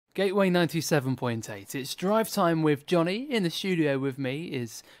Gateway 97.8. It's drive time with Johnny. In the studio with me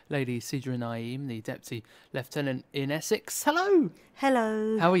is Lady Sidra Naeem, the Deputy Lieutenant in Essex. Hello.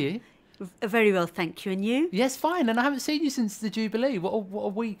 Hello. How are you? Very well, thank you. And you? Yes, fine. And I haven't seen you since the Jubilee. What a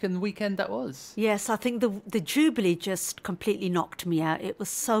week and weekend that was. Yes, I think the Jubilee just completely knocked me out. It was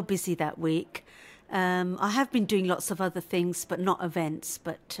so busy that week. I have been doing lots of other things, but not events.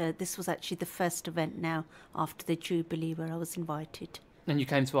 But this was actually the first event now after the Jubilee where I was invited. And you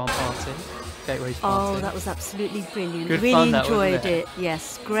came to our party, Gateway's party. Oh, that was absolutely brilliant. Good really fun, that, enjoyed wasn't it?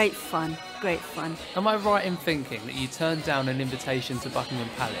 Yes, great fun, great fun. Am I right in thinking that you turned down an invitation to Buckingham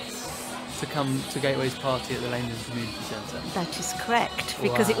Palace to come to Gateway's party at the London Community Centre? That is correct,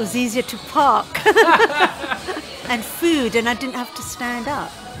 because Wow. it was easier to park and food, and I didn't have to stand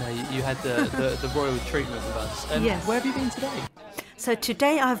up. No, you had the royal treatment with us. And Yes. Where have you been today? So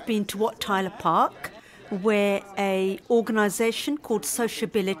today I've been to Wat Tyler Park, where a organisation called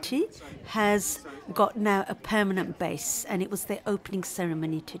Sociability has got now a permanent base, and it was their opening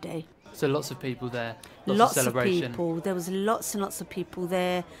ceremony today. So lots of people there, Lots of of celebration. people. There was lots and lots of people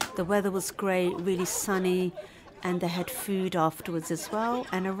there. The weather was great, really sunny, and they had food afterwards as well,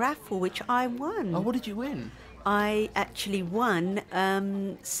 and a raffle which I won. Oh, what did you win? I actually won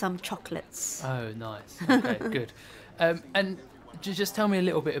some chocolates. Oh, nice. Okay, good. And just tell me a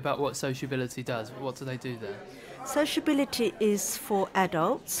little bit about what Sociability does. What do they do there? Sociability is for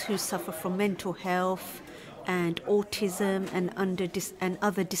adults who suffer from mental health and autism and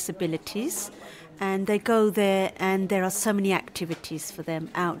other disabilities, and they go there, and there are so many activities for them: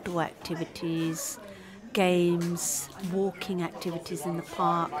 outdoor activities, games, walking activities in the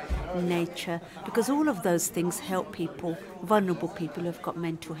park, nature, because all of those things help people, vulnerable people who've got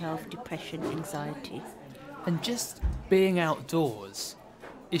mental health, depression, anxiety. And just being outdoors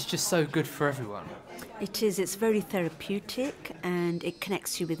is just so good for everyone. It is. It's very therapeutic, and it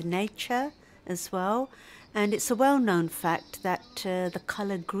connects you with nature as well. And it's a well-known fact that the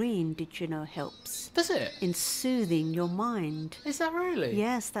colour green, did you know, helps Does it? in soothing your mind. Is that really?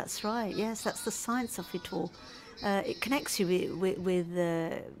 Yes, that's right. Yes, that's the science of it all. It connects you with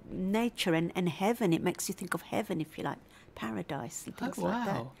nature and heaven. It makes you think of heaven, if you like, paradise and things like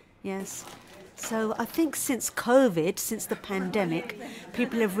that. wow. Yes. So I think since COVID, since the pandemic,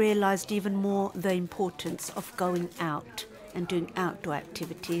 people have realised even more the importance of going out and doing outdoor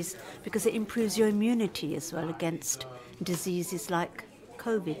activities, because it improves your immunity as well against diseases like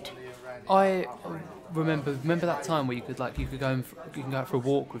COVID. I remember that time where you could go out for a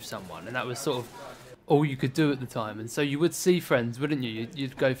walk with someone, and that was sort of all you could do at the time. And so you would see friends, wouldn't you?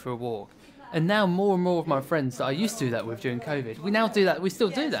 You'd go for a walk. And now more and more of my friends that I used to do that with during COVID, we now do that. We still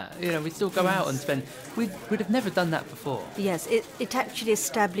do that. You know, we still go out and spend. We'd have never done that before. Yes, it actually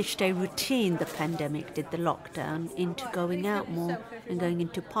established a routine, the pandemic did, the lockdown, into going out more and going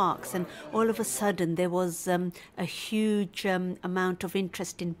into parks. And all of a sudden there was a huge amount of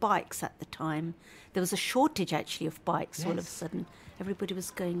interest in bikes at the time. There was a shortage actually of bikes all of a sudden. Everybody was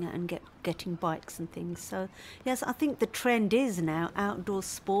going out and getting bikes and things. So, yes, I think the trend is now outdoor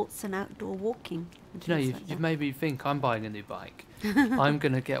sports and outdoor walking. And Do you know, things like you've that. made me think I'm buying a new bike. I'm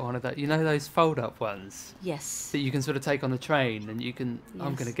going to get one of those, you know, those fold-up ones Yes. that you can sort of take on the train, and you can.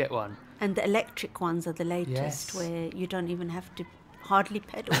 I'm Yes. going to get one. And the electric ones are the latest, Yes. where you don't even have to hardly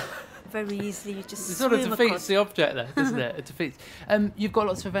pedal. Very easily, you just It sort of swim defeats across. the object there, doesn't it? It defeats. You've got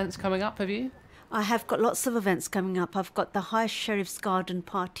lots of events coming up, have you? I have got lots of events coming up. I've got the High Sheriff's Garden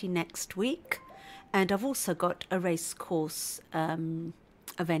party next week, and I've also got a race course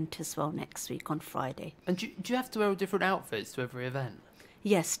event as well next week on Friday. And do you have to wear different outfits to every event?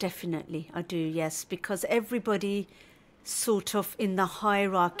 Yes, definitely, I do, yes, because everybody sort of in the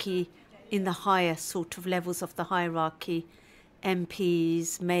hierarchy, in the higher sort of levels of the hierarchy,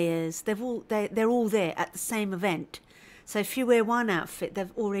 MPs, mayors, they're all there at the same event. So if you wear one outfit,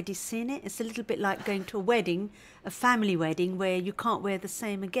 they've already seen it. It's a little bit like going to a wedding, a family wedding, where you can't wear the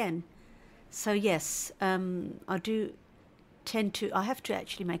same again. So yes, I do tend to, I have to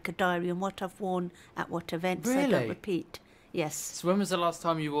actually make a diary on what I've worn at what events, so I Really? don't repeat. Yes. So when was the last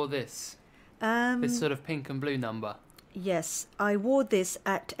time you wore this? This sort of pink and blue number? Yes, I wore this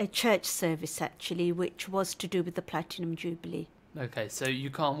at a church service actually, which was to do with the Platinum Jubilee. Okay, so you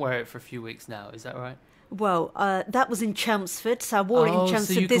can't wear it for a few weeks now, is that right? Well, that was in Chelmsford, so I wore it Oh, in so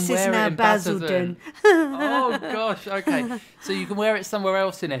Chelmsford. you This can is wear it now in Basildon. Oh gosh, okay. So you can wear it somewhere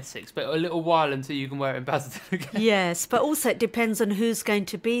else in Essex, but a little while until you can wear it in Basildon again. Yes, but also it depends on who's going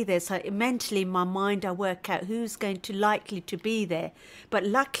to be there. So mentally in my mind I work out who's going to likely to be there. But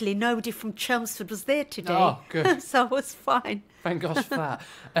luckily nobody from Chelmsford was there today. Oh, good. So I was fine. Thank gosh for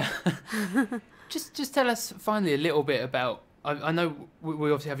that. Just tell us finally a little bit about I know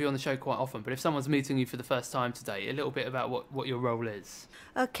we obviously have you on the show quite often, but if someone's meeting you for the first time today, a little bit about what your role is.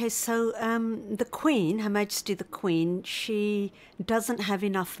 Okay, so the Queen, Her Majesty the Queen, she doesn't have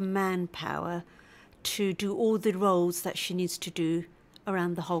enough manpower to do all the roles that she needs to do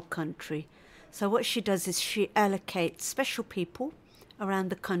around the whole country. So what she does is she allocates special people around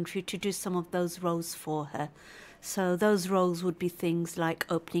the country to do some of those roles for her. So those roles would be things like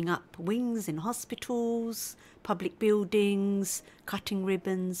opening up wings in hospitals, public buildings, cutting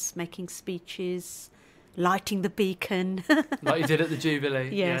ribbons, making speeches, lighting the beacon. Like you did at the Jubilee.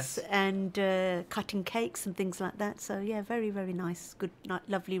 Yes, and cutting cakes and things like that. So yeah, very, very nice, good,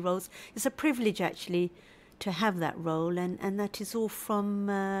 lovely roles. It's a privilege actually to have that role, and that is all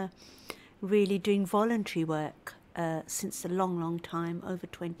from really doing voluntary work since a long, long time, over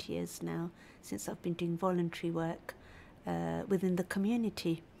 20 years now, since I've been doing voluntary work within the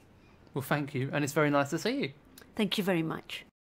community. Well, thank you, and it's very nice to see you. Thank you very much.